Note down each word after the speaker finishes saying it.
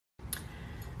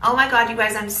Oh my God, you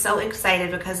guys, I'm so excited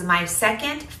because my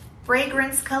second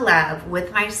fragrance collab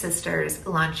with my sisters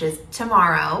launches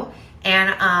tomorrow. And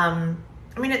I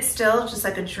mean, it's still just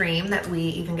like a dream that we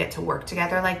even get to work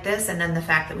together like this. And then the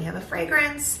fact that we have a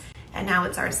fragrance and now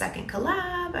it's our second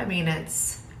collab. I mean,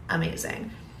 it's amazing.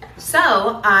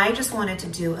 So I just wanted to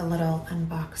do a little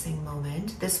unboxing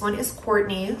moment. This one is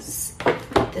Courtney's.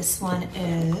 This one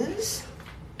is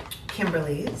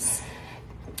Kimberly's.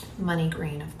 Money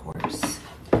green, of course.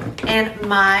 And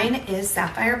mine is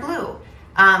sapphire blue.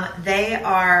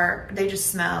 They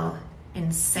just smell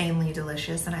insanely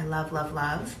delicious and I love, love,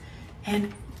 love.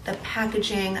 And the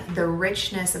packaging, the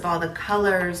richness of all the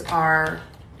colors are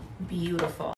beautiful.